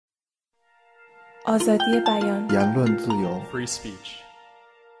آزادی بیان. 言论自由 Free speech.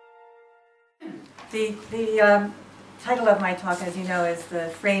 The title of my talk, as you know, is The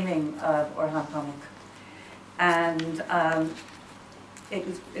Framing of Orhan Pamuk. And it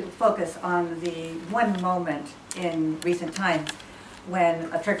will focus on the one moment in recent times when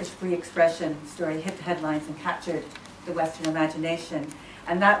a Turkish free expression story hit the headlines and captured the Western imagination.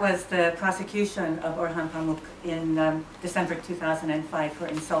 And that was the prosecution of Orhan Pamuk in December 2005 for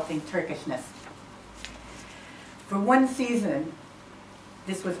insulting Turkishness. For one season,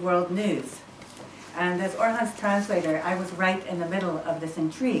 this was world news. And as Orhan's translator, I was right in the middle of this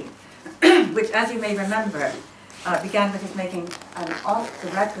intrigue, which, as you may remember, began with his making an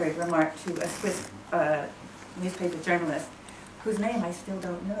off-the-record remark to a Swiss newspaper journalist, whose name I still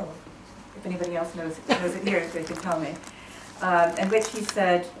don't know. If anybody else knows it here, they could tell me. In which he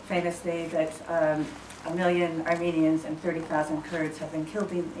said, famously, that 1 million Armenians and 30,000 Kurds have been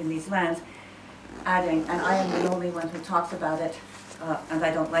killed in these lands, adding, and I am the only one who talks about it, and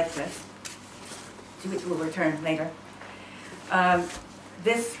I don't like this, to which we'll return later.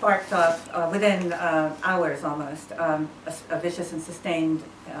 This sparked off, within hours almost, a vicious and sustained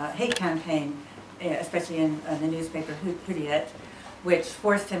hate campaign, especially in the newspaper Hürriyet, which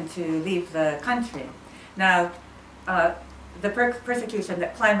forced him to leave the country. Now, the persecution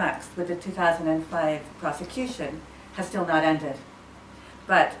that climaxed with the 2005 prosecution has still not ended.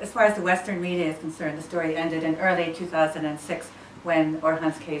 But as far as the Western media is concerned, the story ended in early 2006 when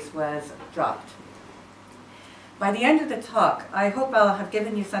Orhan's case was dropped. By the end of the talk, I hope I'll have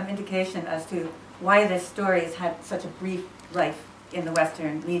given you some indication as to why this story has had such a brief life in the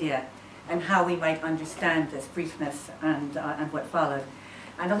Western media and how we might understand this briefness and what followed.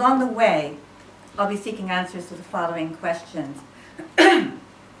 And along the way, I'll be seeking answers to the following questions.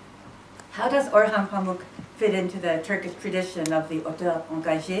 How does Orhan Pamuk fit into the Turkish tradition of the auteur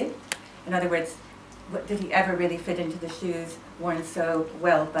engagé? In other words, did he ever really fit into the shoes worn so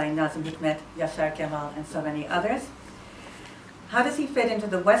well by Nazım Hikmet, Yaşar Kemal, and so many others? How does he fit into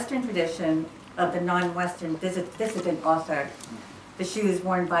the Western tradition of the non-Western dissident author, the shoes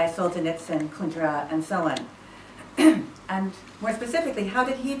worn by Solzhenitsyn, Kundera, and so on? And more specifically, how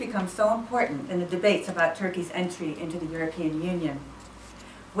did he become so important in the debates about Turkey's entry into the European Union?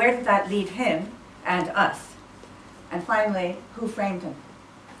 Where did that lead him and us? And finally, who framed him?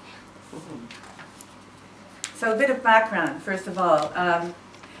 So a bit of background, first of all, and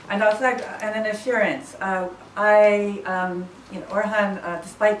an assurance. Orhan,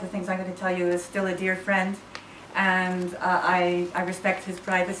 despite the things I'm going to tell you, is still a dear friend, and I respect his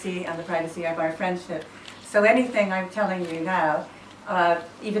privacy and the privacy of our friendship. So anything I'm telling you now,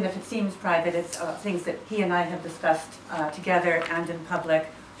 even if it seems private, it's things that he and I have discussed together and in public,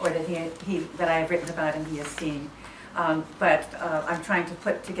 or that that I have written about and he has seen. But I'm trying to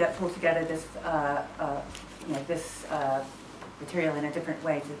pull together this this material in a different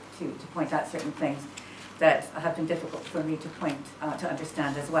way to point out certain things that have been difficult for me to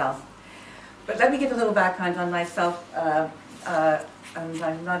understand as well. But let me give a little background on myself, and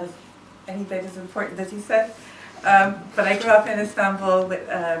I'm not any bit as important as you said. But I grew up in Istanbul,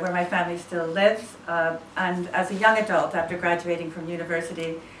 where my family still lives, and as a young adult, after graduating from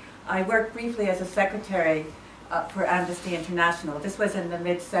university, I worked briefly as a secretary for Amnesty International. This was in the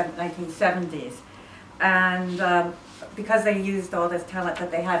mid-1970s. And because they used all this talent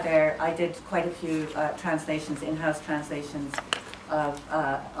that they had there, I did quite a few translations, in-house translations of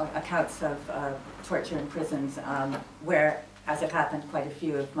accounts of torture in prisons, where, as it happened, quite a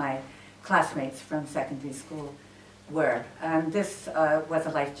few of my classmates from secondary school were. And this was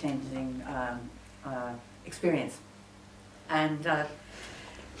a life-changing experience. And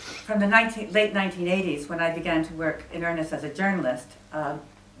from the late 1980s, when I began to work in earnest as a journalist,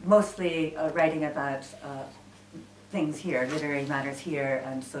 mostly writing about things here, literary matters here,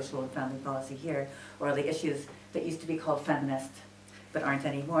 and social and family policy here, or the issues that used to be called feminist, but aren't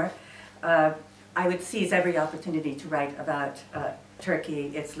anymore, I would seize every opportunity to write about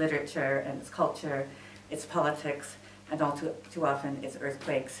Turkey, its literature and its culture, its politics, and all too often its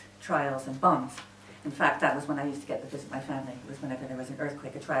earthquakes, trials, and bombs. In fact, that was when I used to get to visit my family. It was whenever there was an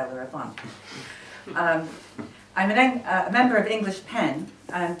earthquake, a trial, or a bomb. I'm a member of English Pen,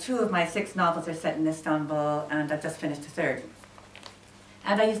 and 2 of my 6 novels are set in Istanbul, and I've just finished a 3rd.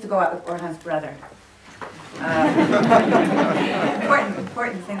 And I used to go out with Orhan's brother.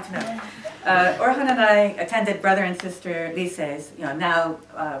 Important thing to know. Orhan and I attended brother and sister lycées, now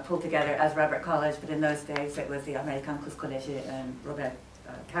pulled together as Robert College, but in those days it was the American Kız Koleji and Robert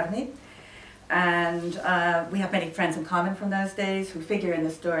Academy. And we have many friends in common from those days who figure in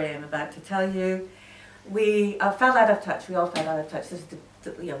the story I'm about to tell you. We fell out of touch. We all fell out of touch. This is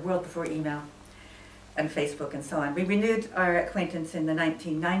the world before email. and Facebook and so on. We renewed our acquaintance in the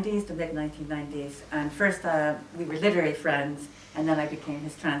 1990s, the mid-1990s, and first we were literary friends, and then I became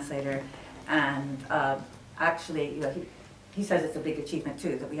his translator, and actually, you know, he says it's a big achievement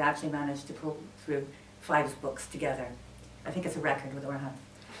too, that we actually managed to pull through 5 books together. I think it's a record with Orhan.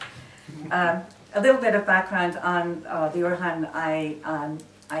 A little bit of background on the Orhan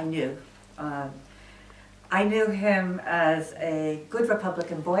I knew. I knew him as a good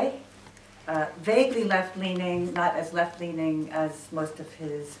Republican boy, vaguely left-leaning, not as left-leaning as most of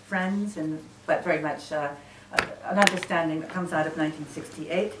his friends, but very much an understanding that comes out of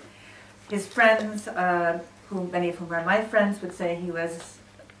 1968. His friends, many of whom are my friends, would say he was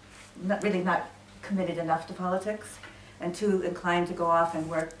really not committed enough to politics and too inclined to go off and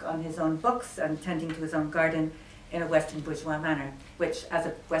work on his own books and tending to his own garden in a Western bourgeois manner, which as a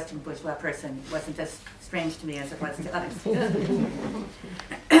Western bourgeois person wasn't as strange to me as it was to others.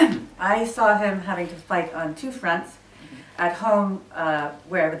 I saw him having to fight on 2 fronts. At home,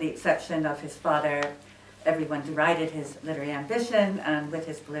 where with the exception of his father, everyone derided his literary ambition, and with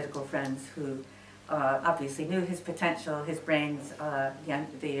his political friends who obviously knew his potential, his brains,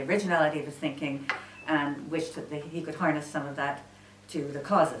 the originality of his thinking, and wished that he could harness some of that to the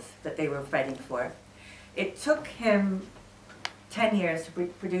causes that they were fighting for. It took him 10 years to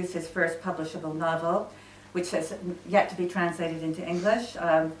produce his first publishable novel, which has yet to be translated into English,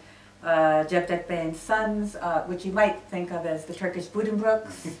 Cevdet Bey'in Sons, which you might think of as the Turkish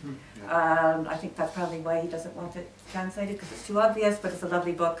Buddenbrooks. I think that's probably why he doesn't want it translated, because it's too obvious, but it's a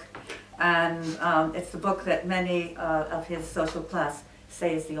lovely book. And it's the book that many of his social class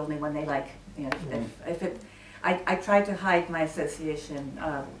say is the only one they like. You know, I try to hide my association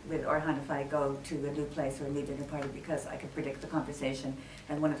with Orhan if I go to a new place or meet a new party, because I can predict the conversation.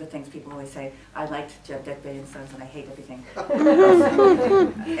 And one of the things people always say, I liked Cevdet Bey'in Sons and I hate everything.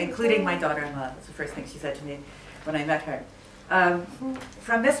 Including my daughter-in-law. That's the first thing she said to me when I met her.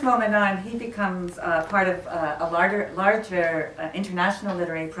 From this moment on, he becomes part of a larger international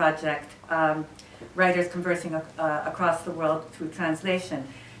literary project, writers conversing across the world through translation.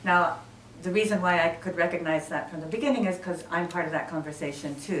 Now, the reason why I could recognize that from the beginning is because I'm part of that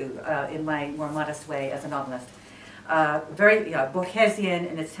conversation too, in my more modest way as a novelist. Very Borgesian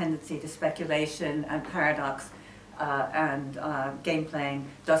in its tendency to speculation and paradox and game playing,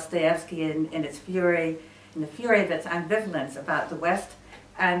 Dostoevskian in its fury, in the fury of its ambivalence about the West,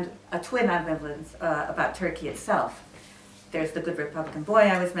 and a twin ambivalence about Turkey itself. There's the good Republican boy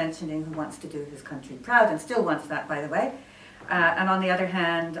I was mentioning who wants to do his country proud, and still wants that, by the way. And on the other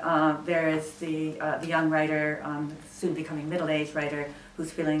hand, there is the young writer, soon becoming middle-aged writer,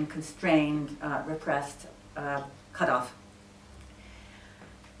 who's feeling constrained, repressed, cut off.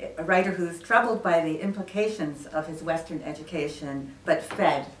 A writer who's troubled by the implications of his Western education, but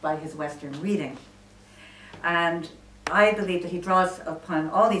fed by his Western reading. And I believe that he draws upon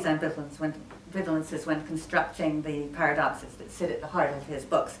all these ambivalences when constructing the paradoxes that sit at the heart of his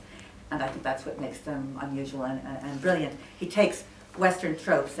books. And I think that's what makes them unusual and brilliant. He takes Western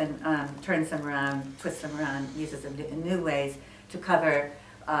tropes and turns them around, twists them around, uses them in new ways to cover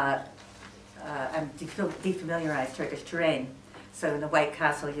and defamiliarize Turkish terrain. So in The White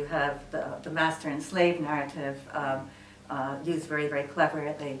Castle, you have the master and slave narrative used very, very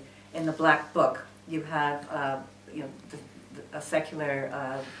cleverly. In The Black Book, you have a secular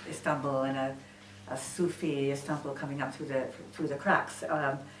Istanbul and a Sufi Istanbul coming up through the cracks.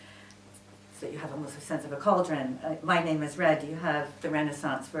 So you have almost a sense of a cauldron. My Name is Red. You have the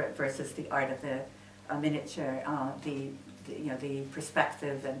Renaissance versus the art of the miniature, the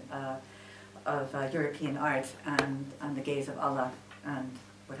perspective of European art and the gaze of Allah and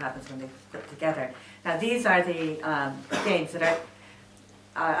what happens when they put together. Now these are the games that are.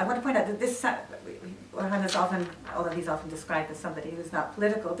 I want to point out that this Orhan is often, although he's often described as somebody who's not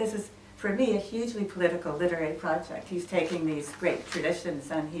political, this is, for me, a hugely political literary project. He's taking these great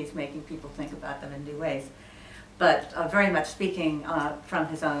traditions and he's making people think about them in new ways. But very much speaking from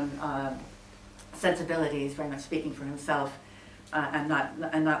his own sensibilities, very much speaking for himself, and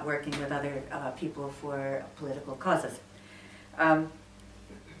not working with other people for political causes. And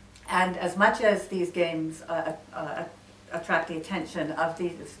as much as these games attract the attention of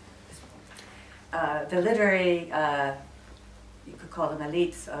the literary, you could call them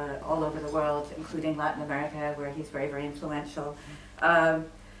elites all over the world, including Latin America, where he's very, very influential.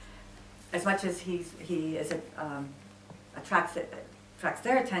 As much as he attracts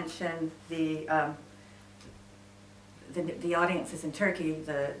their attention, the audiences in Turkey,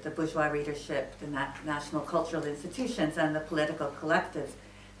 the bourgeois readership, the national cultural institutions, and the political collectives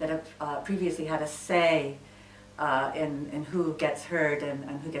that have previously had a say in who gets heard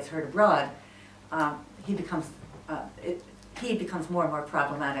and who gets heard abroad, he becomes more and more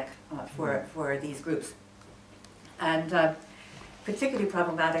problematic for these groups. And particularly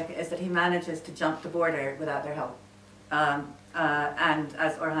problematic is that he manages to jump the border without their help. And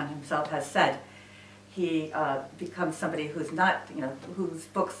as Orhan himself has said, he becomes somebody who's not, whose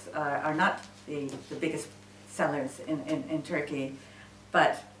books are not the biggest sellers in Turkey,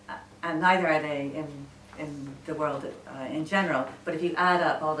 but and neither are they in the world in general. But if you add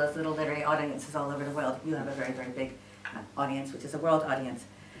up all those little literary audiences all over the world, you have a very, very big audience, which is a world audience.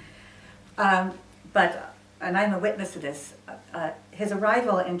 And I'm a witness to this, his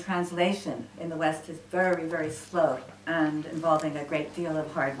arrival in translation in the West is very, very slow and involving a great deal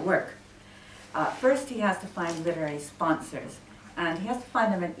of hard work. First, he has to find literary sponsors, and he has to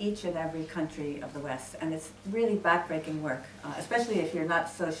find them in each and every country of the West, and it's really backbreaking work, especially if you're not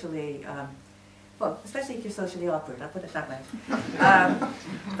socially, well, especially if you're socially awkward, I'll put it that way.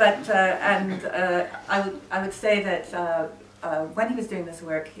 I would say that when he was doing this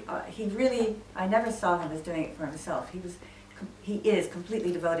work, he really, I never saw him as doing it for himself. He is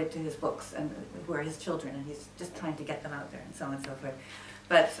completely devoted to his books, and who are his children, and he's just trying to get them out there, and so on and so forth.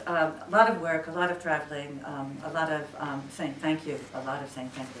 But a lot of work, a lot of traveling, a lot of saying thank you, a lot of saying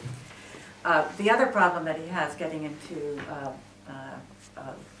thank you. The other problem that he has getting into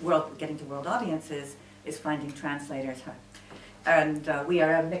getting to world audiences is finding translators, and we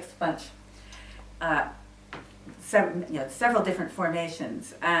are a mixed bunch. Several different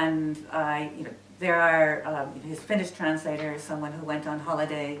formations, and there are his Finnish translator, someone who went on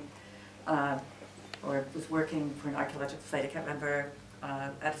holiday or was working for an archaeological site, I can't remember,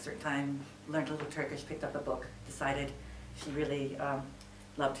 at a certain time, learned a little Turkish, picked up a book, decided she really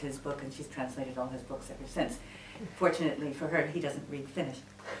loved his book, and she's translated all his books ever since. Fortunately for her, he doesn't read Finnish.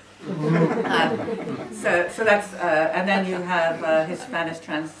 So that's, and then you have his Spanish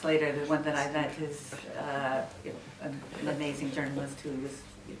translator, the one that I met, is an amazing journalist who was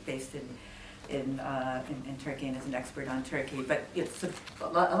based in Turkey and is an expert on Turkey. But it's a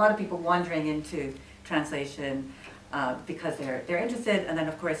lot of people wandering into translation because they're interested, and then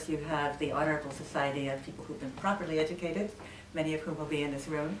of course you have the Honorable Society of people who've been properly educated, many of whom will be in this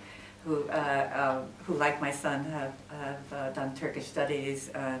room, who like my son, have done Turkish studies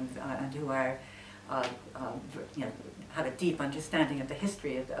and who are, have a deep understanding of the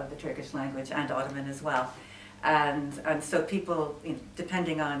history of the Turkish language and Ottoman as well. And so people,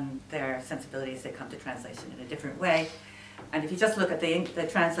 depending on their sensibilities, they come to translation in a different way. And if you just look at the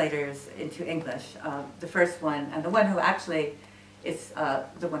translators into English, the first one, and the one who actually is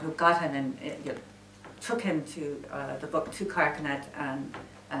the one who got him and took him to the book to Karkanet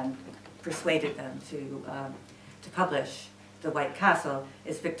and persuaded them to publish The White Castle,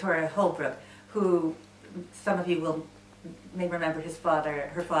 is Victoria Holbrook, who some of you may remember her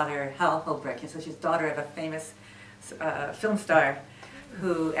father, Hal Holbrook. So she's daughter of a famous film star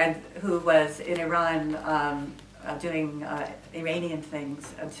who was in Iran doing Iranian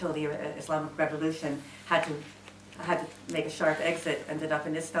things until the Islamic Revolution, had to make a sharp exit, ended up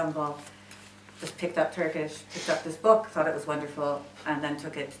in Istanbul, just picked up Turkish, picked up this book, thought it was wonderful, and then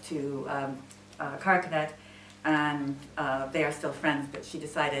took it to Karkanet, and they are still friends, but she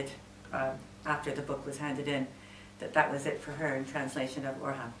decided after the book was handed in that was it for her in translation of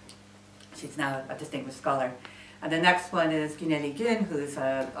Orhan. She's now a distinguished scholar. And the next one is Güneli Gün, who's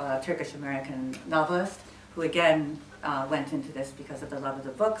a Turkish-American novelist, who again went into this because of the love of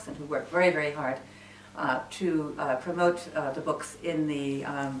the books, and who worked very, very hard to promote the books in the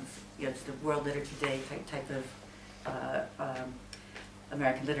the World Literature Day type of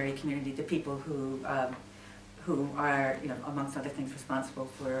American literary community, the people who are, amongst other things, responsible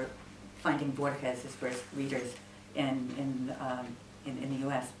for finding Borges, his first readers in the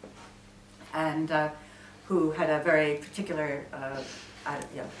U.S., and who had a very particular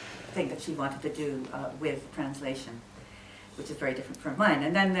thing that she wanted to do with translation, which is very different from mine.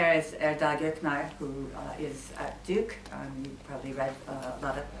 And then there's Erdal Göknar, who is at Duke. You probably read, a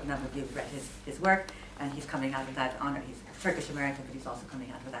number of you have read his work, and he's coming out of that honor. He's Turkish-American, but he's also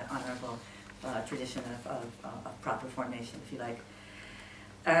coming out of that honorable tradition of proper formation, if you like.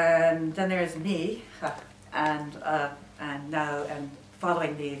 And then there's me, and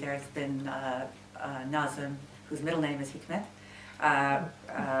following me there's been Nazım, whose middle name is Hikmet,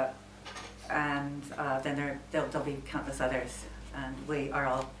 and then there'll be countless others, and we are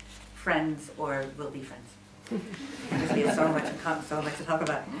all friends or will be friends. We have so much to talk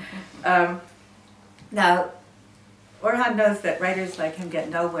about. Now, Orhan knows that writers like him get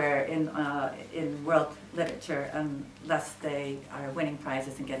nowhere in world literature unless they are winning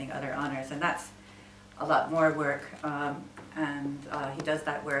prizes and getting other honors, and that's a lot more work. and he does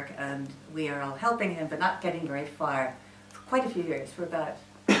that work, and we are all helping him, but not getting very far for quite a few years. For about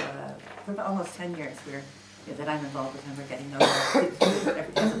almost 10 years, that I'm involved with him. We're getting nowhere.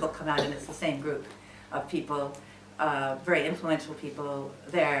 Every time a book come out, and it's the same group of people, very influential people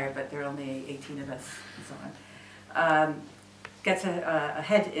there, but there are only 18 of us, and so on. Gets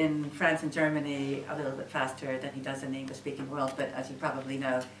ahead in France and Germany a little bit faster than he does in the English-speaking world, but as you probably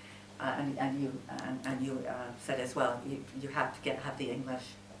know, and you said as well, you have to have the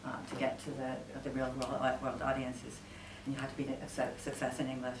English to get to the real world audiences, and you have to be a success in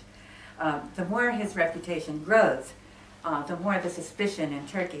English. The more his reputation grows, the more the suspicion in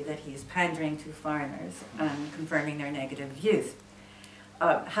Turkey that he's pandering to foreigners and confirming their negative views.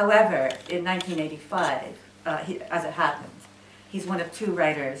 However, in 1985, as it happens, he's one of 2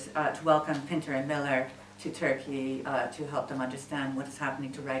 writers to welcome Pinter and Miller to Turkey to help them understand what is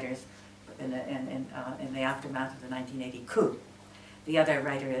happening to writers in the aftermath of the 1980 coup. The other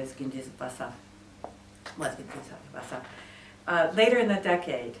writer is Gündüz Basaf. Later in the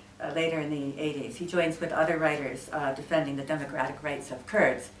decade, later in the 80s, he joins with other writers defending the democratic rights of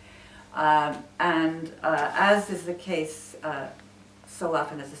Kurds. As is the case so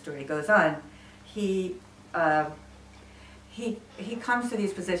often as the story goes on, he comes to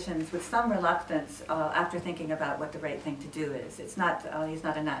these positions with some reluctance after thinking about what the right thing to do is. It's not, he's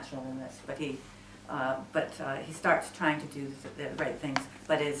not a natural in this, but he starts trying to do the right things,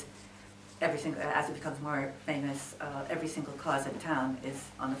 but as he becomes more famous, every single cause in town is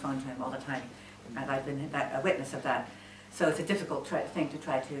on the phone to him all the time, and I've been a witness of that. So it's a difficult thing to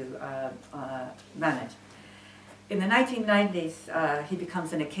try to manage. In the 1990s, he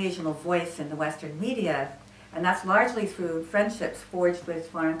becomes an occasional voice in the Western media, and that's largely through friendships forged with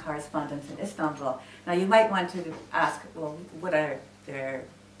foreign correspondents in Istanbul. Now you might want to ask, well, what are their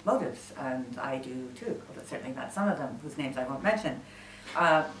motives? And I do too, but certainly not some of them, whose names I won't mention.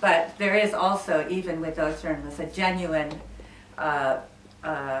 But there is also, even with those journalists, a genuine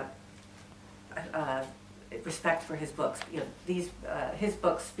respect for his books. His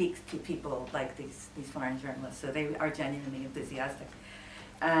books speak to people like these foreign journalists, so they are genuinely enthusiastic.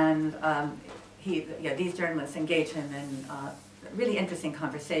 And these journalists engage him in really interesting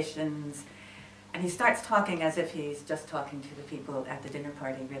conversations, and he starts talking as if he's just talking to the people at the dinner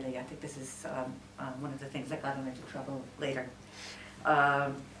party, really. I think this is one of the things that got him into trouble later.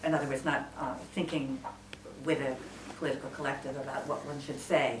 In other words, not thinking with a political collective about what one should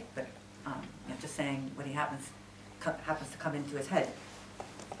say, but just saying what he happens to come into his head.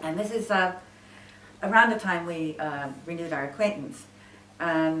 And this is around the time we renewed our acquaintance.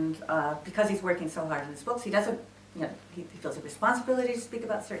 And because he's working so hard on his books, he doesn't, he feels a responsibility to speak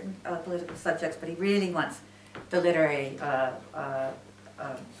about certain political subjects, but he really wants the literary,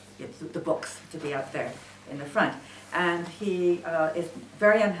 the books to be out there in the front. And he is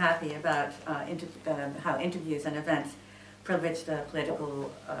very unhappy about how interviews and events privilege the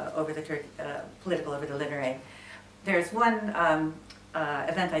political over the literary. There's one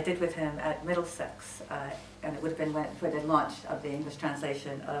event I did with him at Middlesex, and it would have been for the launch of the English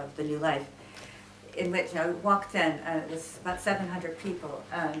translation of The New Life, in which I walked in, and it was about 700 people,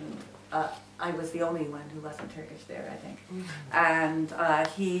 and I was the only one who wasn't Turkish there, I think. Mm-hmm. And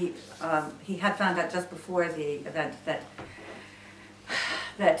he had found out just before the event that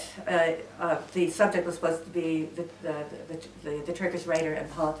the subject was supposed to be the Turkish writer and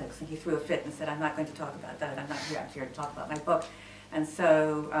politics, and he threw a fit and said, "I'm not going to talk about that. I'm not here to talk about my book." And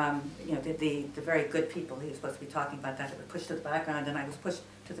so, the very good people he was supposed to be talking about that were pushed to the background, and I was pushed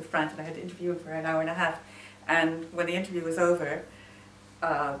to the front, and I had to interview him for an hour and a half. And when the interview was over,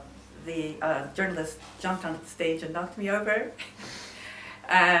 the journalist jumped onto the stage and knocked me over.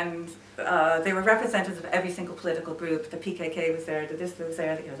 And they were representatives of every single political group. The PKK was there, the this was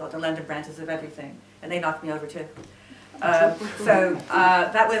there, all the London branches of everything, and they knocked me over too. It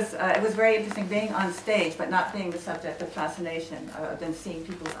was very interesting being on stage, but not being the subject of fascination, than seeing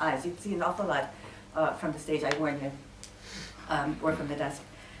people's eyes. You'd see an awful lot from the stage, I warn you, or from the desk,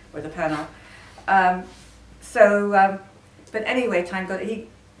 or the panel. But anyway, time goes.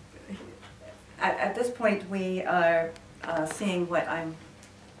 At this point, we are seeing what I'm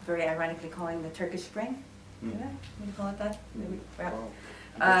very ironically calling the Turkish Spring. Would you call it that? Wow.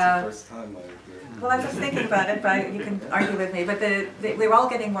 That's the first time I hear. Well, I'm just thinking about it, but you can argue with me. But we're all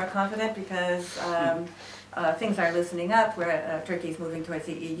getting more confident because things are loosening up. Turkey's moving towards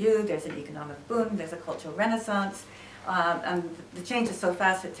the EU. There's an economic boom. There's a cultural renaissance. And the change is so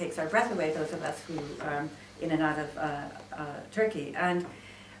fast it takes our breath away, those of us who are in and out of Turkey. And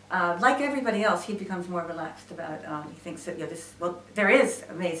like everybody else, he becomes more relaxed about, he thinks that, there is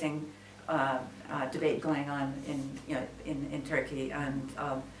amazing debate going on in Turkey, and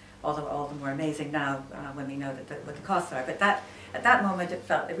all the more amazing now when we know what the costs are. But at that moment, it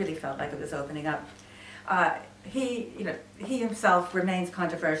really felt like it was opening up. He himself remains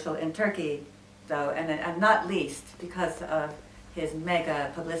controversial in Turkey, though, and not least because of his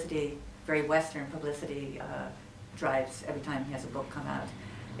mega publicity, very Western publicity drives every time he has a book come out,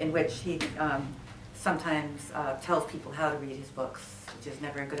 in which he sometimes tells people how to read his books, which is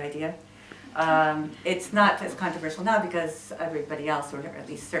never a good idea. It's not as controversial now because everybody else, or at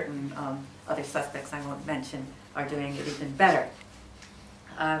least certain other suspects I won't mention, are doing it even better.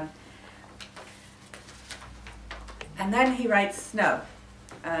 And then he writes Snow,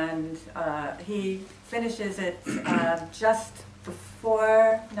 and he finishes it just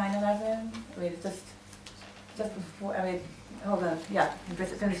before 9/11. I mean, just before. I mean, hold on. Yeah, he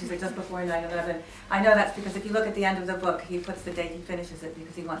finishes it just before 9/11. I know that's because if you look at the end of the book, he puts the date he finishes it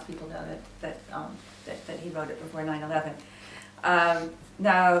because he wants people to know that he wrote it before 9/11.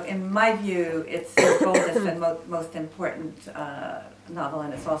 Now, in my view, it's his boldest and most important novel,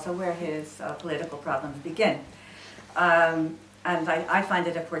 and it's also where his political problems begin. And I find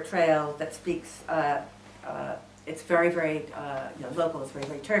it a portrayal that speaks, it's very, very local, it's very,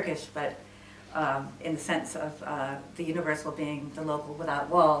 very Turkish, but in the sense of the universal being the local without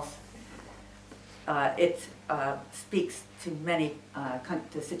walls. It speaks to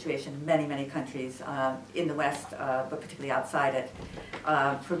the situation in many, many countries in the West, but particularly outside it.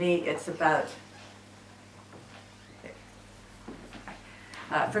 For me, it's about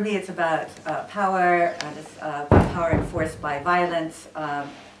power, and it's power enforced by violence.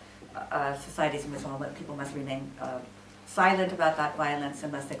 Societies in which people must remain silent about that violence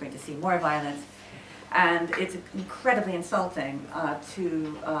unless they're going to see more violence. And it's incredibly insulting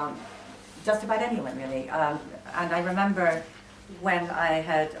to just about anyone, really. And I remember when I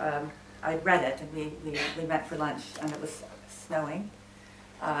read it, and we met for lunch, and it was snowing.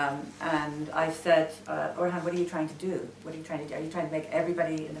 And I said, Orhan, what are you trying to do? What are you trying to do? Are you trying to make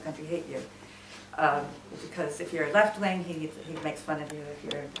everybody in the country hate you? Because if you're left-wing, he makes fun of you. If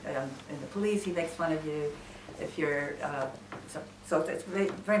you're in the police, he makes fun of you. If you're, so it's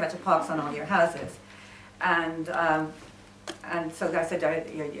very much a pox on all your houses. And so I said, are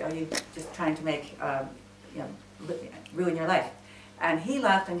you just trying to make, ruin your life? And he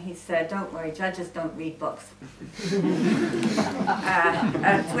laughed and he said, don't worry, judges don't read books. To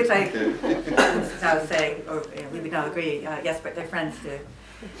which I would say, or we would now agree, yes, but their friends do.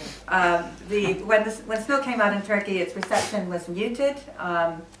 When Snow came out in Turkey, its reception was muted.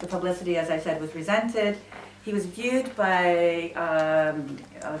 The publicity, as I said, was resented. He was viewed by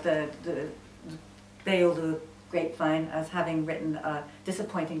the Beyoğlu grapevine as having written a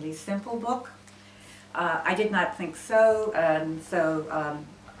disappointingly simple book. I did not think so, and so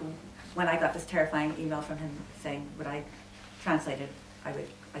when I got this terrifying email from him saying, would I translate it,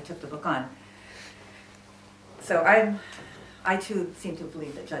 I took the book on. So I too seem to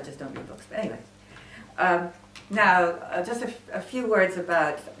believe that judges don't read books, but anyway. Now, just a few words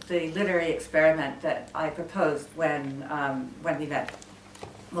about the literary experiment that I proposed when we met,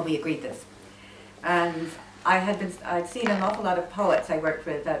 when we agreed this. And I'd seen an awful lot of poets I worked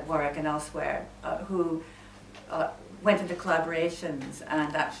with at Warwick and elsewhere who went into collaborations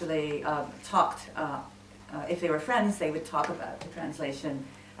and actually talked, if they were friends, they would talk about the translation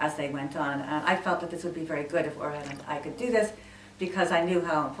as they went on. And I felt that this would be very good if Orhan and I could do this, because I knew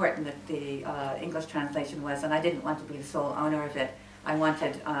how important that the English translation was, and I didn't want to be the sole owner of it. I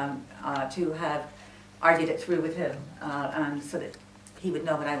wanted to have argued it through with him, so that he would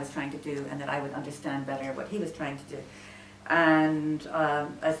know what I was trying to do, and that I would understand better what he was trying to do. And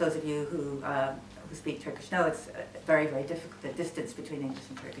as those of you who speak Turkish know, it's very, very difficult. The distance between English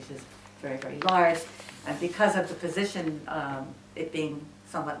and Turkish is very, very large. And because of the position, it being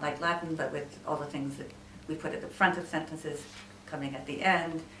somewhat like Latin, but with all the things that we put at the front of sentences coming at the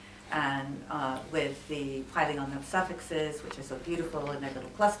end, and with the piling on of suffixes, which are so beautiful in their little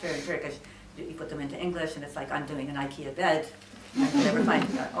cluster in Turkish, you put them into English, and it's like undoing an IKEA bed. I can never find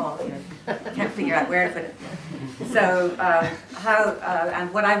it at all. Can't figure out where to put it. So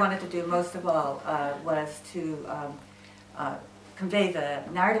and what I wanted to do most of all was to convey the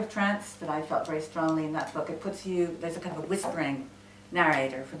narrative trance that I felt very strongly in that book. It puts you, there's a kind of a whispering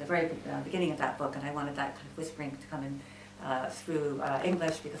narrator from the very beginning of that book, and I wanted that kind of whispering to come in through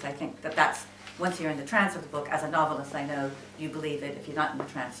English, because I think that that's, once you're in the trance of the book, as a novelist I know you believe it. If you're not in the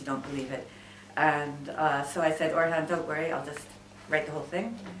trance, you don't believe it. And so I said, Orhan, don't worry, I'll just write the whole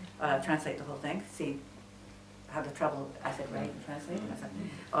thing, translate the whole thing, see have the trouble, I said, write and translate. I said,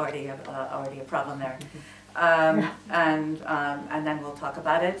 already a problem there. And then we'll talk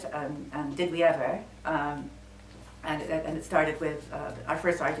about it, and did we ever? And it started with, our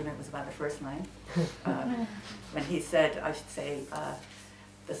first argument was about the first line. When he said, I should say,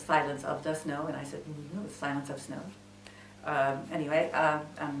 the silence of the snow, and I said, no, the silence of snow. Anyway,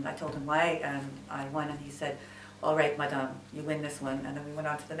 and I told him why, and I won, and he said, all right, madame, you win this one. And then we went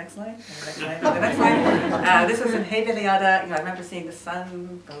on to the next line, and the next line, and the next line. This was in Hey Viliada. I remember seeing the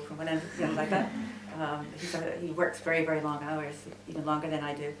sun go from one end to the other like that. He works very, very long hours, even longer than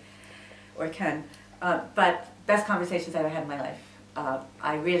I do, or can. But best conversations I ever had in my life.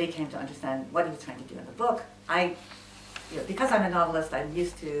 I really came to understand what he was trying to do in the book. Because I'm a novelist, I'm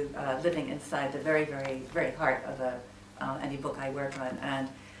used to living inside the very, very, very heart of any book I work on, and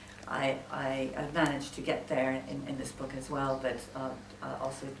I managed to get there in this book as well, but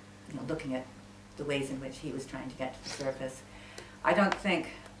also looking at the ways in which he was trying to get to the surface. I don't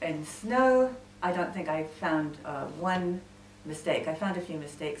think in Snow, I don't think I found one mistake. I found a few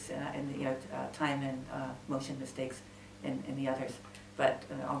mistakes in the time and motion mistakes in the others, but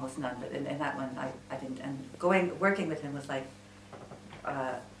almost none. But in that one, I didn't. And working with him was like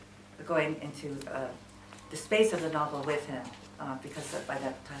going into the space of the novel with him, because by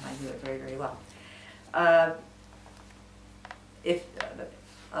that time I knew it very, very well.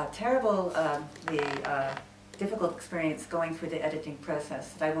 The difficult experience going through the editing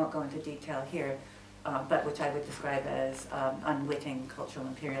process that I won't go into detail here, but which I would describe as unwitting cultural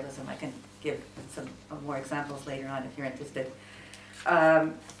imperialism. I can give some more examples later on if you're interested.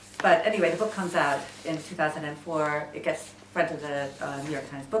 But anyway, the book comes out in 2004. It gets front of the New York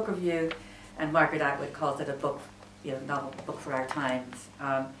Times Book Review, and Margaret Atwood calls it a book, novel book for our times.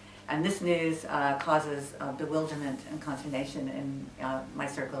 And this news causes bewilderment and consternation in my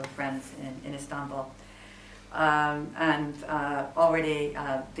circle of friends in Istanbul. Already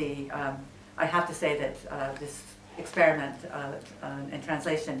I have to say that this experiment in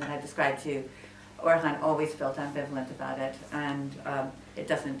translation that I described to you, Orhan always felt ambivalent about it, and it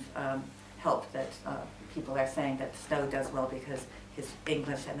doesn't help that people are saying that Snow does well because his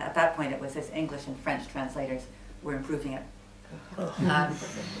English, and at that point it was his English and French translators were improving it.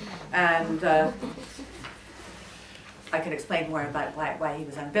 I can explain more about why he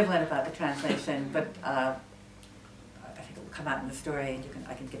was ambivalent about the translation, but I think it will come out in the story, and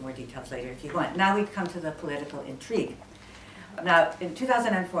I can give more details later if you want. Now we come to the political intrigue. Now, in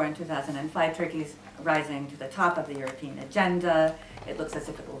 2004 and 2005, Turkey's rising to the top of the European agenda. It looks as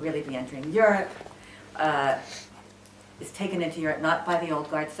if it will really be entering Europe. It's taken into Europe not by the old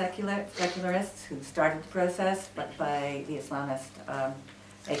guard secularists who started the process, but by the Islamist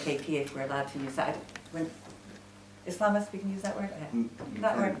AKP, if we're allowed to use that. Islamists, we can use that word? Okay.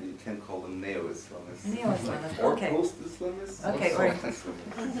 You can call them neo-Islamists. Neo-Islamists, Or okay. post-Islamists. Okay, or Islamists.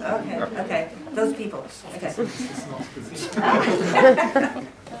 Okay, those people. Okay.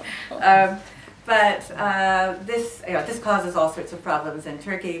 This causes all sorts of problems in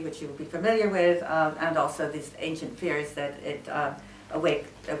Turkey, which you will be familiar with, and also these ancient fears that it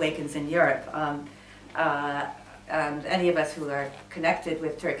awakens in Europe. And any of us who are connected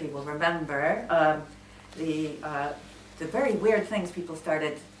with Turkey will remember the very weird things people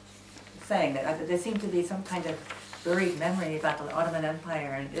started saying. That there seemed to be some kind of buried memory about the Ottoman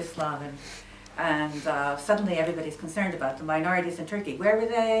Empire and Islam, and suddenly everybody's concerned about the minorities in Turkey. Where were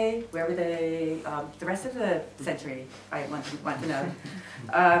they? Where were they the rest of the century? I want to know.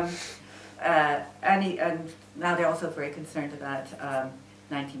 And now they're also very concerned about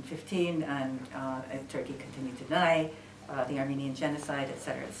 1915, and if Turkey continued to deny the Armenian genocide, et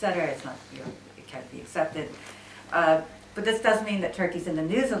cetera, et cetera. It's not, it can't be accepted. But this does mean that Turkey's in the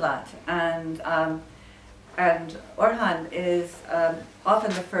news a lot, and Orhan is often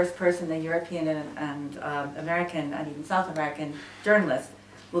the first person a European and American and even South American journalists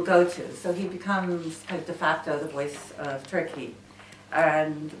will go to. So he becomes kind of de facto the voice of Turkey,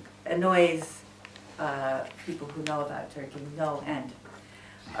 and annoys people who know about Turkey, no end.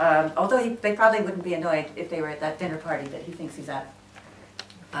 Although they probably wouldn't be annoyed if they were at that dinner party that he thinks he's at.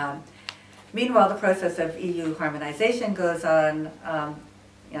 Meanwhile, the process of EU harmonization goes on,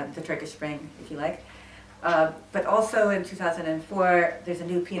 the Turkish Spring, if you like. But also in 2004, there's a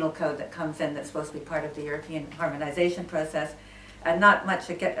new penal code that comes in that's supposed to be part of the European harmonization process, and not much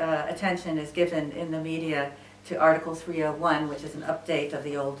attention is given in the media to Article 301, which is an update of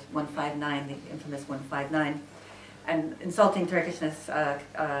the old 159, the infamous 159. And insulting Turkishness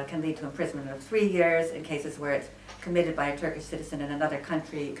can lead to imprisonment of 3 years. In cases where it's committed by a Turkish citizen in another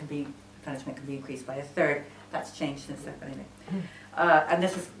country, punishment can be increased by 1/3. That's changed since then. Anyway. And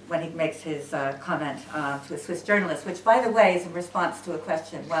this is when he makes his comment to a Swiss journalist, which, by the way, is in response to a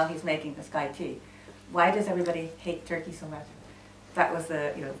question while he's making the Sky tea. Why does everybody hate Turkey so much? That was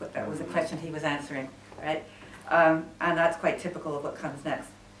the, that was the question he was answering, right? And that's quite typical of what comes next.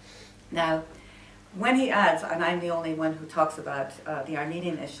 Now, when he adds, and I'm the only one who talks about the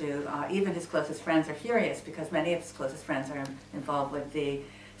Armenian issue, even his closest friends are furious because many of his closest friends are involved with the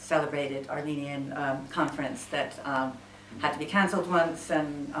celebrated Armenian conference that had to be cancelled once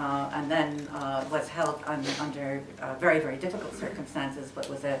and then was held under very, very difficult circumstances, but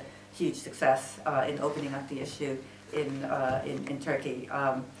was a huge success in opening up the issue in Turkey.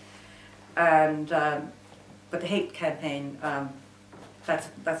 But the hate campaign,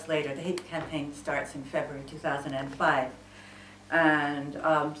 that's later. The hate campaign starts in February 2005. And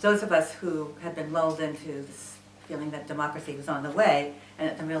those of us who had been lulled into this feeling that democracy was on the way and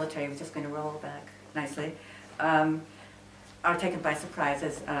that the military was just going to roll back nicely, are taken by surprise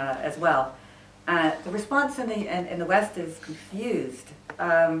as well. The response in the West is confused.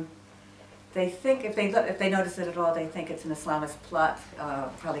 They think, if they notice it at all, they think it's an Islamist plot,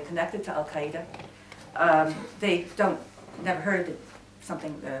 probably connected to Al-Qaeda. They never heard that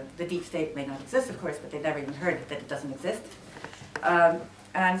something, the deep state may not exist, of course, but they've never even heard that it doesn't exist.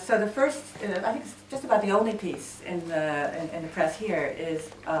 And so the first, I think it's just about the only piece in the press here is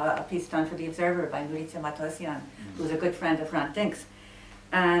a piece done for The Observer by Nurica Matosian, who's a good friend of Hrant Dink's.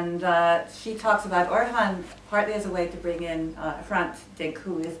 And she talks about Orhan partly as a way to bring in Hrant Dink,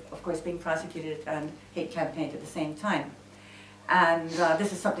 who is, of course, being prosecuted and hate campaigned at the same time. And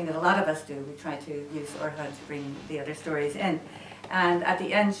this is something that a lot of us do. We try to use Orhan to bring the other stories in. And at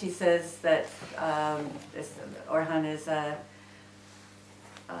the end, she says that Orhan is a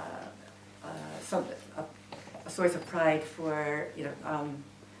source of pride for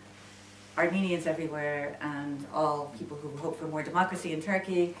Armenians everywhere and all people who hope for more democracy in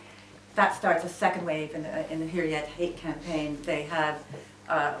Turkey. That starts a second wave in the Hurriyet hate campaign. They have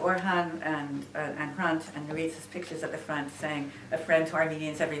Orhan and Hrant and Nurica's pictures at the front saying, "A friend to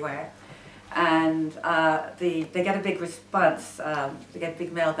Armenians everywhere." And they get a big response. They get a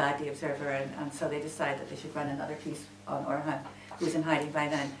big mailbag, The Observer, and so they decide that they should run another piece on Orhan, who's in hiding by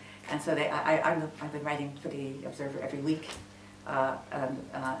then. And so I've been writing for The Observer every week.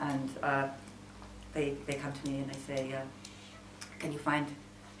 They come to me and they say, "Can you find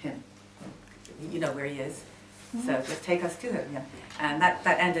him? You know where he is, so just take us to him." Yeah. And that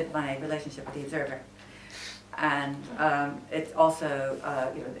ended my relationship with The Observer. And it also,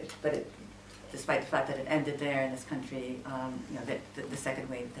 despite the fact that it ended there in this country, the second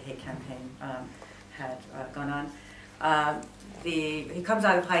wave of the hate campaign had gone on. He comes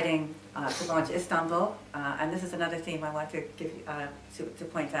out of hiding to launch Istanbul, and this is another theme I want to give to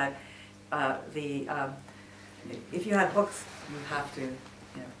point out. If you have books, you have to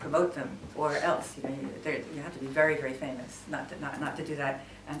promote them, or else you have to be very, very famous not to do that.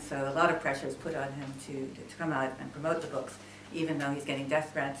 And so a lot of pressure is put on him to come out and promote the books, even though he's getting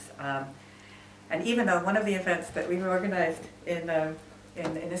death threats. And even though one of the events that we organized in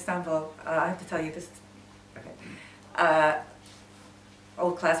Istanbul, I have to tell you this. Okay.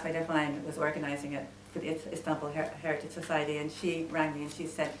 Old classmate of mine was organizing it for the Istanbul Heritage Society, and she rang me and she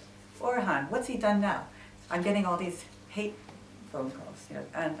said, "Orhan, what's he done now? I'm getting all these hate phone calls."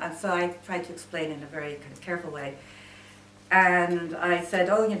 And so I tried to explain in a very kind of careful way. And I said,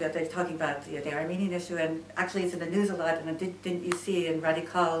 "Oh, they're talking about the Armenian issue, and actually it's in the news a lot. And didn't you see in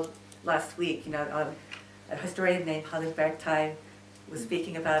Radikal last week, a historian named Halil Berktay was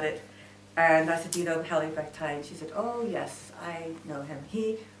speaking about it." And I said, "Do you know Halil Berktay?" And she said, "Oh, yes, I know him.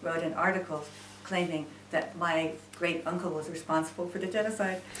 He wrote an article claiming that my great uncle was responsible for the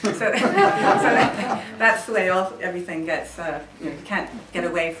genocide." So that's the way everything gets. You can't get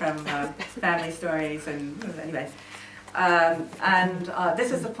away from family stories, and anyways.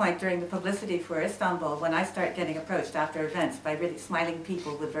 This is the point during the publicity for Istanbul when I start getting approached after events by really smiling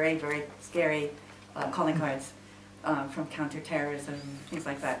people with very, very scary calling cards from counterterrorism, things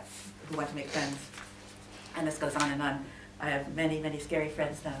like that, who want to make friends. And this goes on and on. I have many, many scary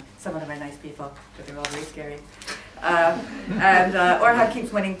friends now. Some of them are nice people, but they're all very scary. Orhan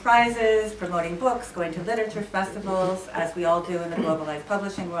keeps winning prizes, promoting books, going to literature festivals, as we all do in the globalized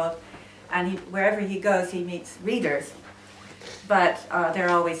publishing world. And wherever he goes, he meets readers. But there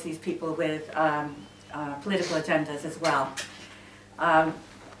are always these people with political agendas as well.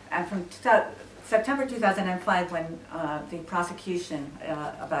 And from September 2005, when the prosecution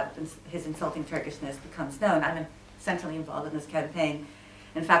about his insulting Turkishness becomes known, I'm centrally involved in this campaign.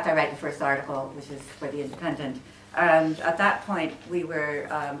 In fact, I write the first article, which is for The Independent. And at that point, we were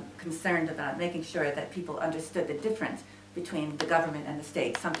concerned about making sure that people understood the difference between the government and the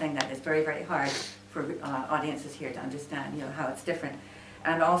state, something that is very, very hard for audiences here to understand, how it's different.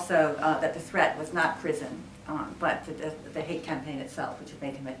 And also that the threat was not prison, but the hate campaign itself, which would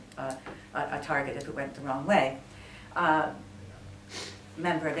make him a target if it went the wrong way.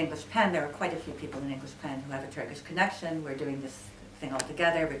 Member of English Pen, there are quite a few people in English Pen who have a Turkish connection. We're doing this thing all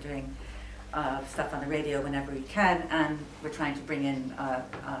together. We're doing stuff on the radio whenever we can, and we're trying to bring in,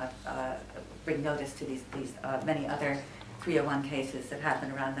 bring notice to these many other 301 cases that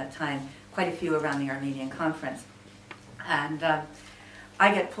happened around that time, quite a few around the Armenian conference. And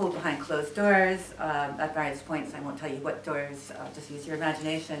I get pulled behind closed doors at various points. I won't tell you what doors, just use your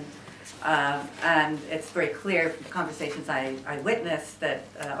imagination. And it's very clear from the conversations I witnessed that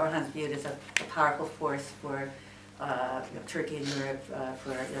Orhan's viewed as a powerful force for Turkey and Europe,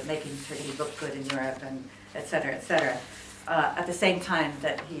 for making Turkey look good in Europe, and et cetera, et cetera. At the same time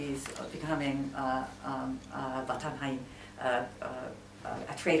that he's becoming vatan hain, a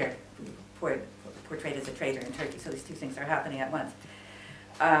traitor, portrayed as a traitor in Turkey. So these two things are happening at once.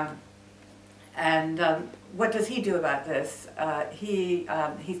 What does he do about this? He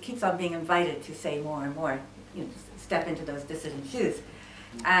keeps on being invited to say more and more, step into those dissident shoes.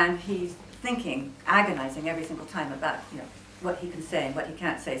 And he's thinking, agonizing every single time about what he can say and what he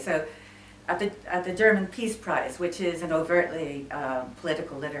can't say. So at the German Peace Prize, which is an overtly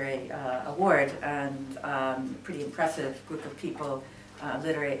political literary award, and pretty impressive group of people,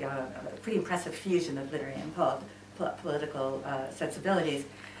 pretty impressive fusion of literary and political sensibilities,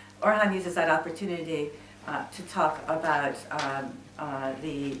 Orhan uses that opportunity to talk about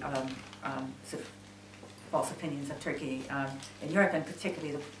the sort of false opinions of Turkey in Europe, and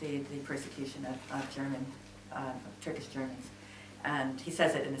particularly the persecution of Turkish Germans. And he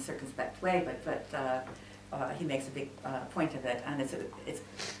says it in a circumspect way, but he makes a big point of it, and its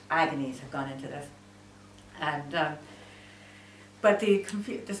agonies have gone into this. And but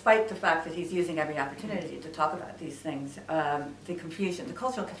despite the fact that he's using every opportunity to talk about these things, the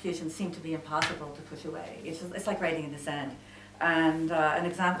cultural confusion seemed to be impossible to push away. It's like writing in the sand. And an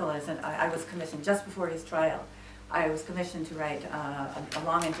example is that I was commissioned just before his trial. I was commissioned to write a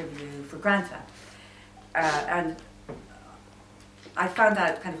long interview for Granta. And I found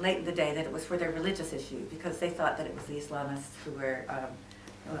out kind of late in the day that it was for their religious issue, because they thought that it was the Islamists who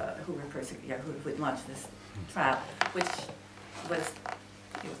would launch this trial, which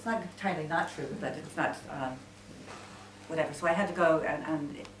it's not entirely not true, but it's not whatever. So I had to go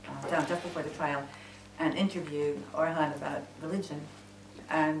and down just before the trial and interview Orhan about religion,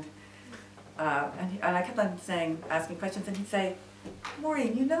 and I kept on asking questions, and he'd say,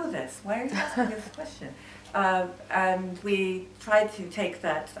 "Maureen, you know this. Why are you asking me this question?" And we tried to take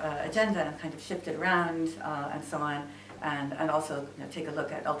that agenda and kind of shift it around and so on, and also take a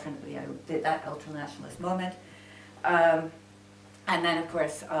look at that ultranationalist moment. And then, of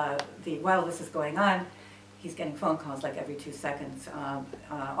course, while this is going on, he's getting phone calls like every 2 seconds.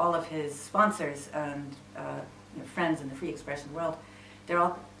 All of his sponsors and friends in the free expression world,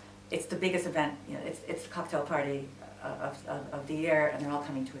 it's the biggest event, it's the cocktail party of the year, and they're all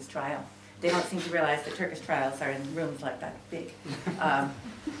coming to his trial. They don't seem to realize that Turkish trials are in rooms like that big.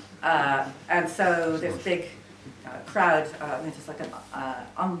 And so there's a big crowd, it's just like an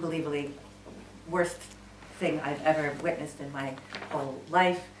unbelievably worst thing I've ever witnessed in my whole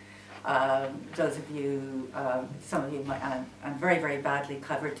life. Those of you, some of you, I'm very, very badly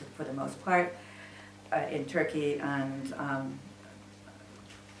covered for the most part in Turkey, and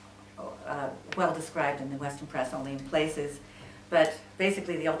well described in the Western press, only in places. But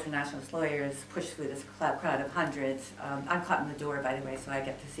basically the ultranationalist lawyers push through this crowd of hundreds. I'm caught in the door, by the way, so I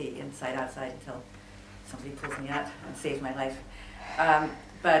get to see inside, outside until somebody pulls me out and saves my life.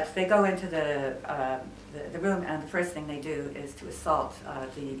 But they go into the room, and the first thing they do is to assault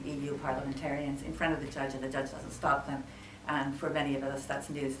the EU parliamentarians in front of the judge, and the judge doesn't stop them. And for many of us, that's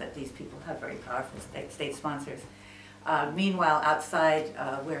news that these people have very powerful state sponsors. Meanwhile, outside,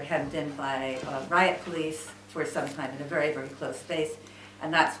 we're hemmed in by riot police for some time in a very, very close space.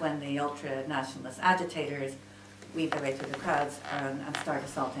 And that's when the ultra-nationalist agitators weave their way through the crowds and start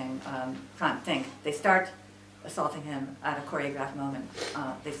assaulting Frank Fink. They start assaulting him at a choreographed moment.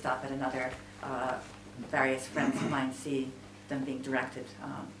 They stop at another. Various friends of mine see them being directed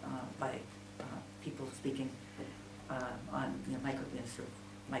by people speaking on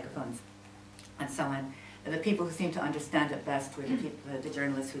microphones and so on. And the people who seem to understand it best were the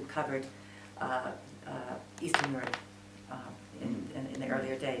journalists who'd covered Eastern Europe in the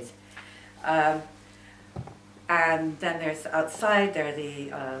earlier days. And then there's outside, there are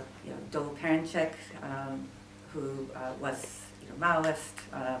the Dole Perenchek, who was Maoist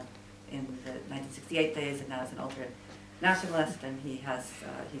in the 1968 days, and now is an nationalist, and he's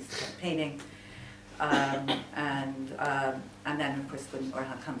painting. And then, of course, when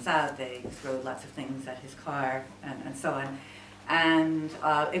Orhan comes out, they throw lots of things at his car and so on. And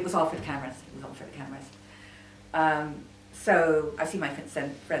it was all for the cameras. It was all for the cameras. So I see my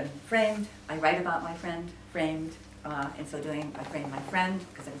friend framed. I write about my friend framed. In so doing, I frame my friend,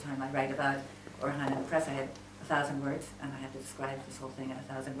 because every time I write about Orhan in the press, I had 1,000 words, and I have to describe this whole thing in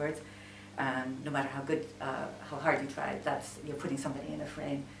 1,000 words. And no matter how good, how hard you try, you're putting somebody in a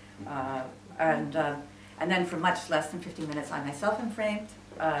frame. And then for much less than 15 minutes, I myself am framed,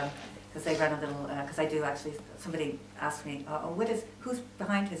 because they run a little, because I do actually, somebody asked me, who's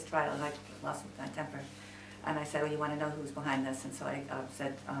behind his trial? And I lost my temper. And I said, well, you want to know who's behind this? And so I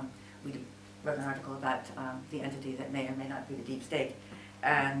said, we wrote an article about the entity that may or may not be the deep state.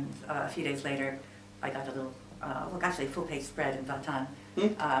 And a few days later, I got a little, actually a full-page spread in Vatan.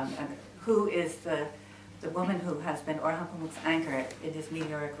 And who is the woman who has been Orhan Pamuk's anchor in his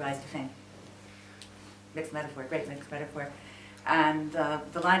meteoric rise to fame? Mixed metaphor, great mixed metaphor. And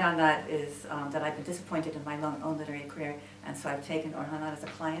the line on that is that I've been disappointed in my own literary career, and so I've taken Orhan on as a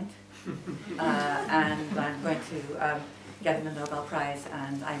client, and I'm going to get him the Nobel Prize,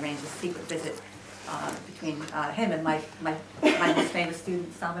 and I arranged a secret visit between him and my most famous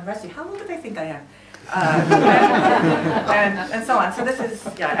student, Salman Rushdie. How old do they think I am? And so on. So this is,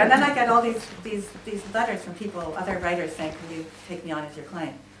 yeah. And then I get all these letters from people, other writers, saying, "Can you take me on as your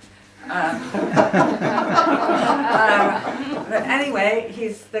client?" But anyway,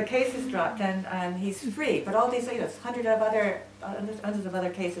 the case is dropped and he's free. But all these, hundreds of other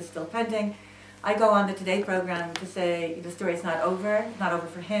cases still pending. I go on the Today program to say the story's not over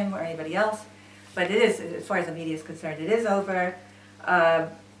for him or anybody else, but it is, as far as the media is concerned, it is over.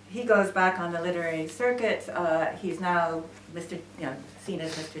 He goes back on the literary circuit. He's now seen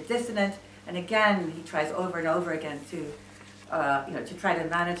as Mr. Dissident, and again he tries over and over again to try to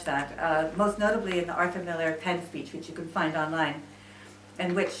manage that. Most notably in the Arthur Miller Penn speech, which you can find online,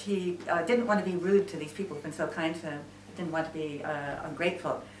 in which he didn't want to be rude to these people who've been so kind to him, didn't want to be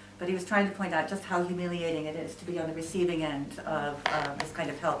ungrateful, but he was trying to point out just how humiliating it is to be on the receiving end of this kind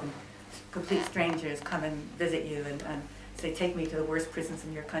of help, and complete strangers come and visit you and say, take me to the worst prisons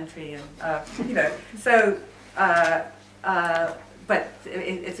in your country, and but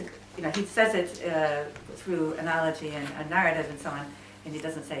it's he says it through analogy and narrative and so on, and he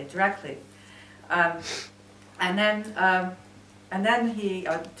doesn't say it directly. And then he,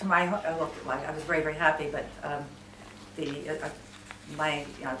 to my, I was very, very happy, but this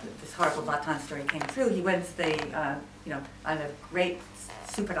horrible Vatan story came through. He wins the, I'm a great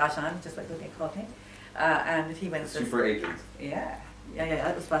super agent, just like what they called me, and he wins super agent. Yeah,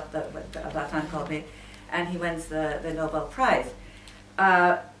 that was what Vatan called me, and he wins the Nobel Prize.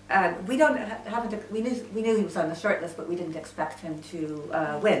 And we knew he was on the short list, but we didn't expect him to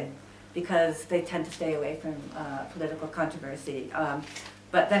win, because they tend to stay away from political controversy.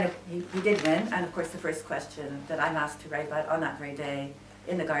 But then he did win, and of course the first question that I'm asked to write about on that very day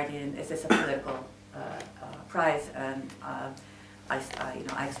in The Guardian is this a political prize? And I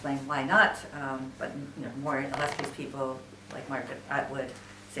explain why not, but more illustrious people like Margaret Atwood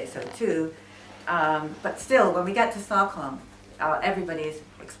say so too. But still, when we get to Stockholm, everybody's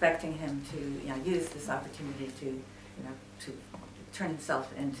expecting him to use this opportunity to turn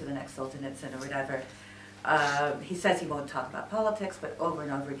himself into the next Solzhenitsyn or whatever. He says he won't talk about politics, but over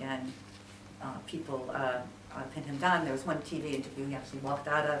and over again, people pin him down. There was one TV interview he actually walked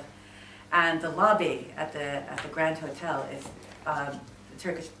out of, and the lobby at the Grand Hotel is the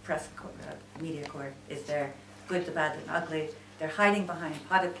Turkish press media corps is there, good, the bad, and ugly. They're hiding behind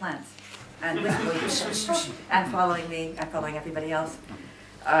potted plants and whispering and following me and following everybody else.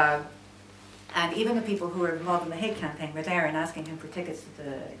 And even the people who were involved in the hate campaign were there and asking him for tickets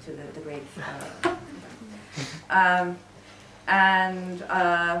to the great.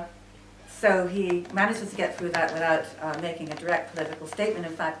 So he manages to get through that without making a direct political statement.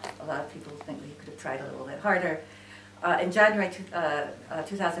 In fact, a lot of people think he could have tried a little bit harder. In January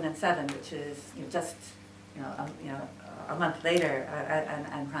 2007, which is just a month later,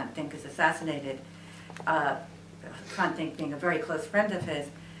 and Hrant Dink is assassinated. Hrant Dink being a very close friend of his,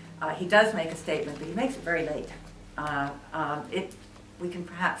 he does make a statement, but he makes it very late. We can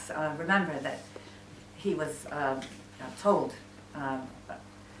perhaps remember that he was told, and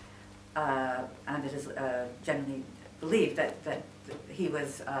it is generally believed that he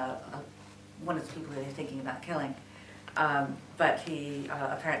was one of the people they were thinking about killing. But he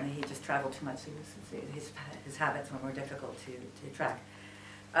apparently he just traveled too much. His habits were more difficult to track.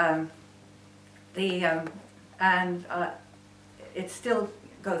 It still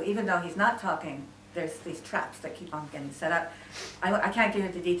goes, even though he's not talking there's these traps that keep on getting set up. I can't give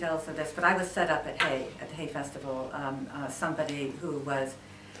you the details of this, but I was set up at the Hay Festival. Somebody who was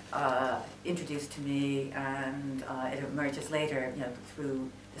introduced to me, and it emerges later, through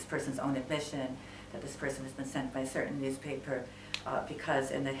this person's own admission, that this person has been sent by a certain newspaper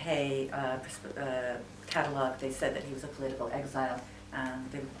because in the Hay catalog they said that he was a political exile,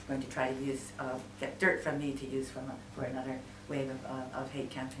 and they were going to try to get dirt from me to use for another wave of hate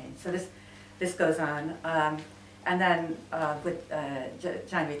campaign. So this goes on. And then with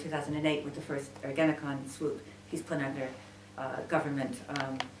January 2008, with the first Ergenekon swoop, he's put under government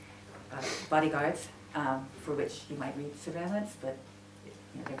bodyguards, for which you might read surveillance, but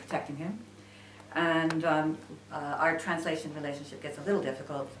they're protecting him. And our translation relationship gets a little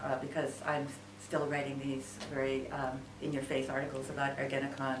difficult because I'm still writing these very in-your-face articles about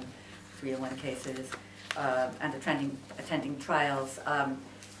Ergenekon 301 cases and attending trials.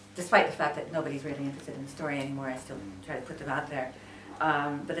 Despite the fact that nobody's really interested in the story anymore, I still try to put them out there.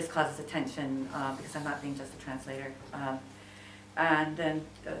 But this causes attention because I'm not being just a translator. And then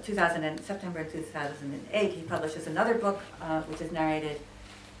September 2008, he publishes another book, which is narrated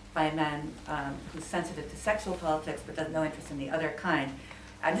by a man who's sensitive to sexual politics but has no interest in the other kind.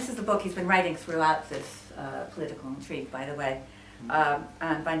 And this is the book he's been writing throughout this political intrigue, by the way.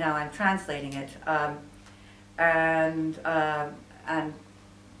 And by now I'm translating it. And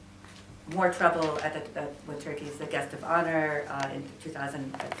more trouble with Turkey is the guest of honor in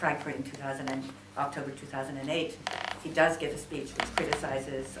Frankfurt in October 2008. He does give a speech which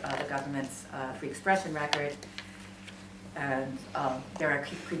criticizes the government's free expression record, and there are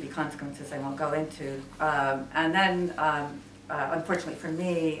creepy consequences I won't go into. And then, unfortunately for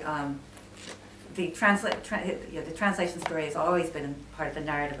me, the translation story has always been part of the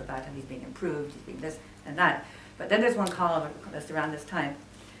narrative about him. He's being improved, he's being this and that. But then there's one columnist around this time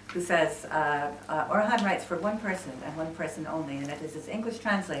who says, Orhan writes for one person and one person only, and it is his English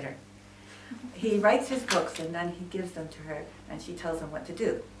translator. He writes his books and then he gives them to her and she tells him what to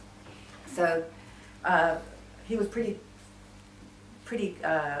do. So he was pretty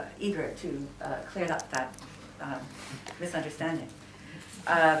eager to clear up that misunderstanding.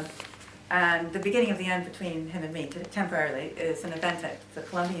 And the beginning of the end between him and me, temporarily, is an event at the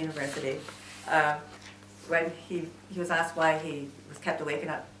Columbia University when he was asked why he was kept awake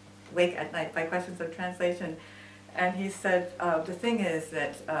at night by questions of translation. And he said, the thing is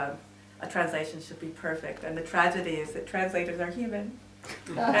that a translation should be perfect, and the tragedy is that translators are human.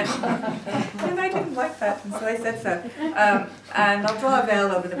 And I didn't like that, and so I said so. And I'll draw a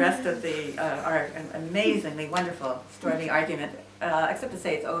veil over the rest of our amazingly wonderful, stormy argument, except to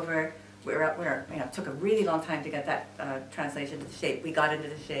say it's over. It took a really long time to get that translation into shape. We got into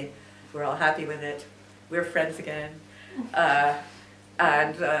the shape. We're all happy with it. We're friends again.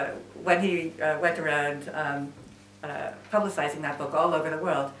 And when he went around publicizing that book all over the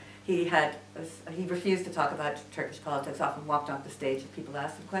world, he refused to talk about Turkish politics, often walked off the stage if people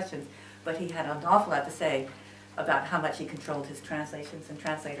asked him questions, but he had an awful lot to say about how much he controlled his translations and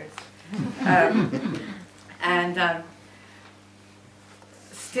translators.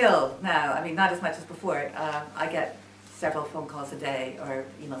 Still now, I mean, not as much as before, I get several phone calls a day or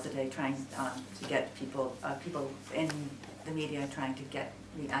emails a day trying to get people in the media trying to get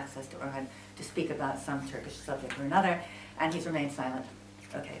me access to Orhan to speak about some Turkish subject or another, and he's remained silent.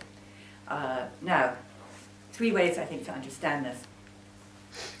 Okay. Now, 3 ways I think to understand this.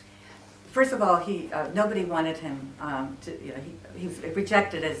 First of all, nobody wanted him he was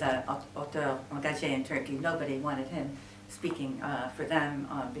rejected as an auteur engagé in Turkey. Nobody wanted him speaking for them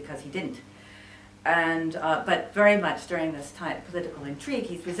because he didn't. And but very much during this time, political intrigue,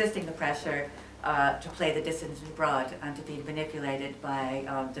 he's resisting the pressure to play the dissident abroad and to be manipulated by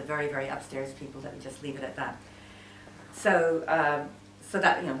the very, very upstairs people that we just leave it at that. So, so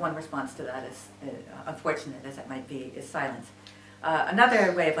that one response to that is, unfortunate as it might be, is silence.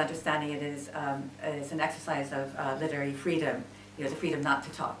 Another way of understanding it is an exercise of literary freedom, the freedom not to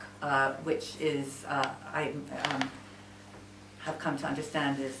talk, which is I have come to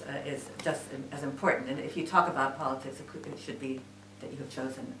understand is just as important. And if you talk about politics, it should be that you have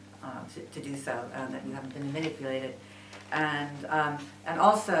chosen to do so, that you haven't been manipulated, and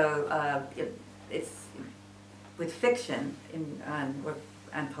also it's with fiction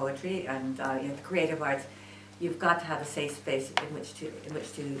and poetry and the creative arts. You've got to have a safe space in which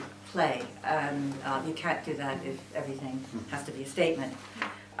to play, and you can't do that if everything has to be a statement.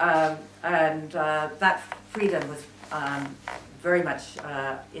 That freedom was very much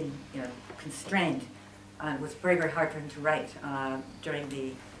constrained, and it was very, very hard for him to write during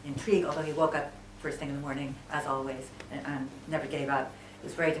the intrigue. Although he woke up first thing in the morning, as always, and never gave up. It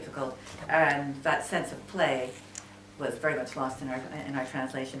was very difficult, and that sense of play was very much lost in our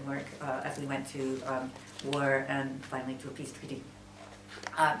translation work as we went to war and finally to a peace treaty.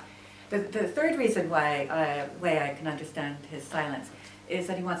 The third reason why I can understand his silence is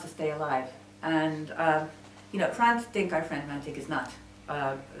that he wants to stay alive. And you know, Franz Dink, our friend Rantig, is not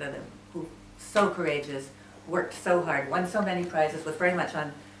who so courageous, worked so hard, won so many prizes, was very much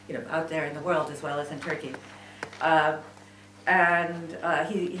on, you know, out there in the world as well as in Turkey.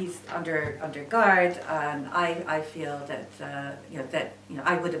 He's under guard, and I feel that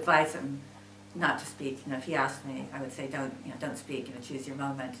I would advise him not to speak. You know, if he asked me, I would say don't speak. You know, choose your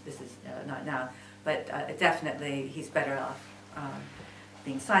moment. This is not now. But definitely, he's better off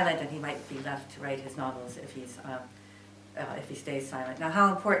being silent, and he might be left to write his novels if he stays silent. Now, how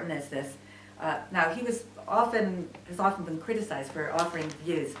important is this? Now, has often been criticized for offering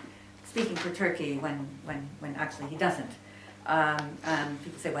views, speaking for Turkey when actually he doesn't. And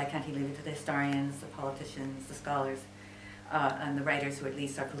people say, why can't he leave it to the historians, the politicians, the scholars, and the writers who at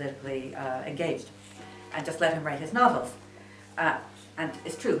least are politically engaged, and just let him write his novels? And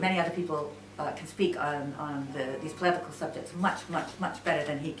it's true, many other people can speak on these political subjects much better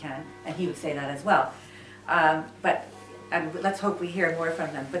than he can, and he would say that as well. And let's hope we hear more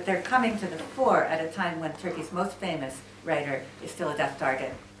from them. But they're coming to the fore at a time when Turkey's most famous writer is still a death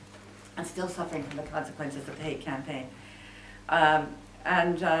target and still suffering from the consequences of the hate campaign.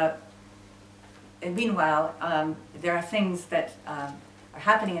 And meanwhile, there are things that are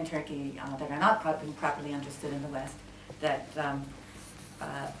happening in Turkey that are not being properly understood in the West, that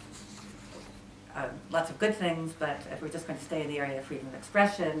lots of good things, but if we're just going to stay in the area of freedom of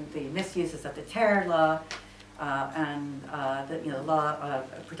expression, the misuses of the terror law, and the law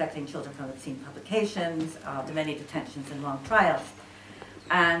of protecting children from obscene publications, the many detentions and long trials,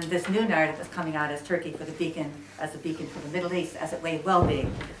 and this new narrative that's coming out as Turkey as a beacon for the Middle East, as it may well be,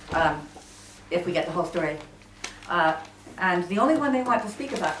 if we get the whole story. And the only one they want to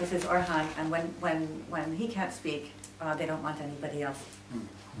speak about this is Orhan, and when he can't speak, they don't want anybody else.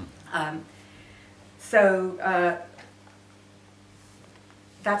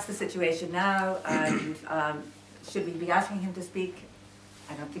 That's the situation now, and should we be asking him to speak?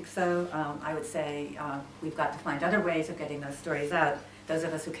 I don't think so. I would say we've got to find other ways of getting those stories out. Those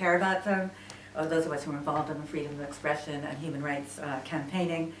of us who care about them, or those of us who are involved in the freedom of expression and human rights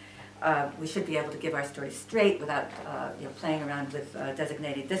campaigning, we should be able to give our stories straight without playing around with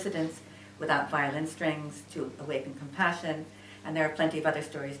designated dissidents, without violin strings to awaken compassion, and there are plenty of other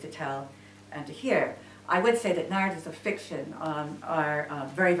stories to tell and to hear. I would say that narratives of fiction are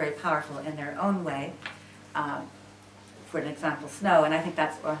very, very powerful in their own way. For an example, Snow, and I think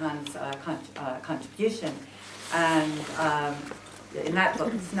that's Orhan's contribution. And in that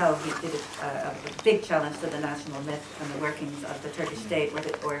book, Snow, he did a big challenge to the national myth and the workings of the Turkish state,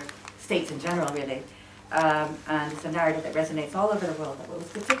 or states in general, really. And it's a narrative that resonates all over the world, but was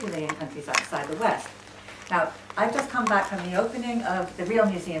particularly in countries outside the West. Now, I've just come back from the opening of the Real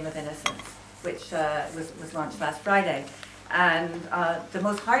Museum of Innocence, which was launched last Friday. And the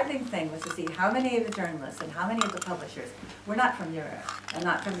most heartening thing was to see how many of the journalists and how many of the publishers were not from Europe and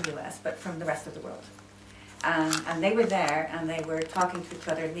not from the US, but from the rest of the world. And they were there, and they were talking to each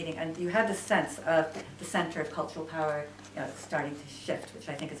other and meeting, and you had the sense of the center of cultural power starting to shift, which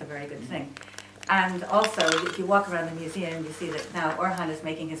I think is a very good thing. And also, if you walk around the museum, you see that now Orhan is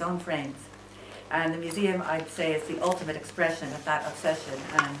making his own frames. And the museum, I'd say, is the ultimate expression of that obsession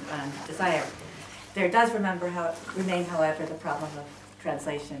and desire. There does remain, however, the problem of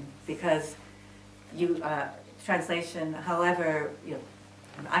translation, because translation, however,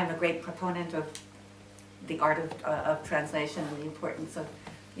 I'm a great proponent of the art of translation and the importance of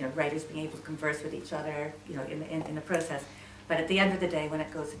writers being able to converse with each other in the process. But at the end of the day, when it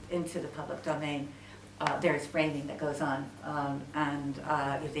goes into the public domain, there is framing that goes on, and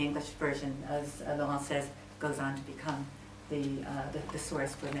the English version, as Laurent says, goes on to become the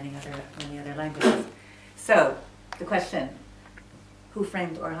source for many other languages. So, the question, who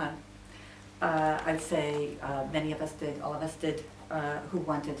framed Orhan? I'd say many of us did, all of us did, who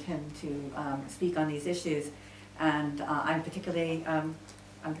wanted him to speak on these issues. And I'm particularly,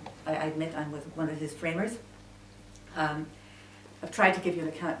 I admit I'm with one of his framers. I've tried to give you an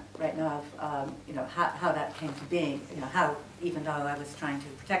account right now of how that came to being, how even though I was trying to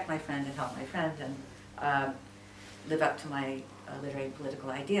protect my friend and help my friend and live up to my literary and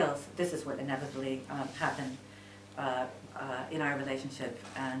political ideals, this is what inevitably happened in our relationship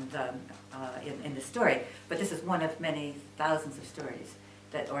and in the story. But this is one of many thousands of stories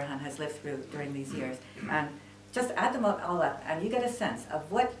that Orhan has lived through during these years. And just add them all up, and you get a sense of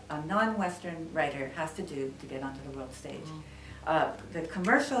what a non-Western writer has to do to get onto the world stage. The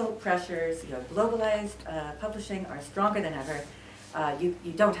commercial pressures, globalized publishing are stronger than ever.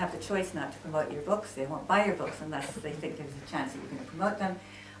 You don't have the choice not to promote your books. They won't buy your books unless they think there's a chance that you're going to promote them.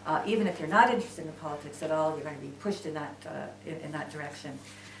 Even if you're not interested in politics at all, you're going to be pushed in that direction.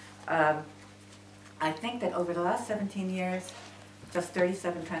 I think that over the last 17 years, just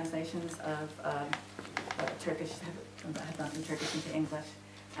 37 translations of Turkish have gone from Turkish into English,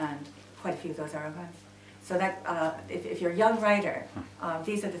 and quite a few of those are Orhan's. So that if you're a young writer,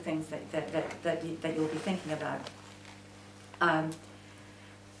 these are the things that you'll be thinking about.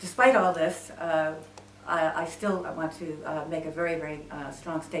 Despite all this, I still want to make a very, very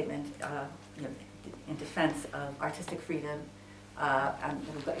strong statement in defense of artistic freedom. And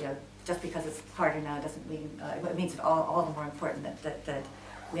just because it's harder now doesn't mean, it means it's all the more important that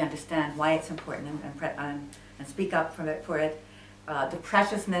we understand why it's important and speak up for it. The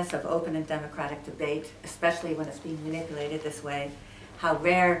preciousness of open and democratic debate, especially when it's being manipulated this way, how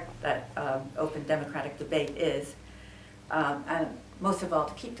rare that open democratic debate is, and most of all,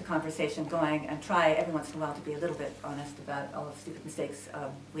 to keep the conversation going and try every once in a while to be a little bit honest about all the stupid mistakes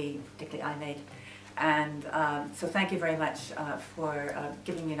particularly I made. And so thank you very much for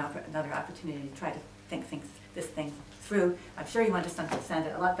giving me another opportunity to try to think this thing through. I'm sure you understand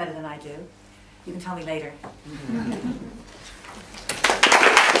it a lot better than I do. You can tell me later.